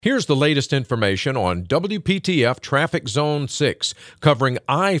Here's the latest information on WPTF Traffic Zone 6, covering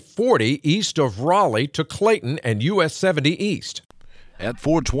I-40 east of Raleigh to Clayton and US 70 east. At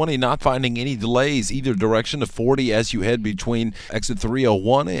 420, not finding any delays either direction to 40 as you head between exit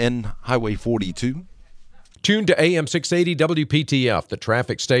 301 and Highway 42. Tune to AM 680 WPTF, the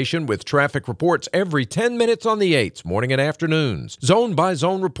traffic station with traffic reports every 10 minutes on the 8s, morning and afternoons.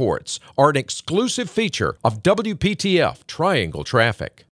 Zone-by-zone reports are an exclusive feature of WPTF Triangle Traffic.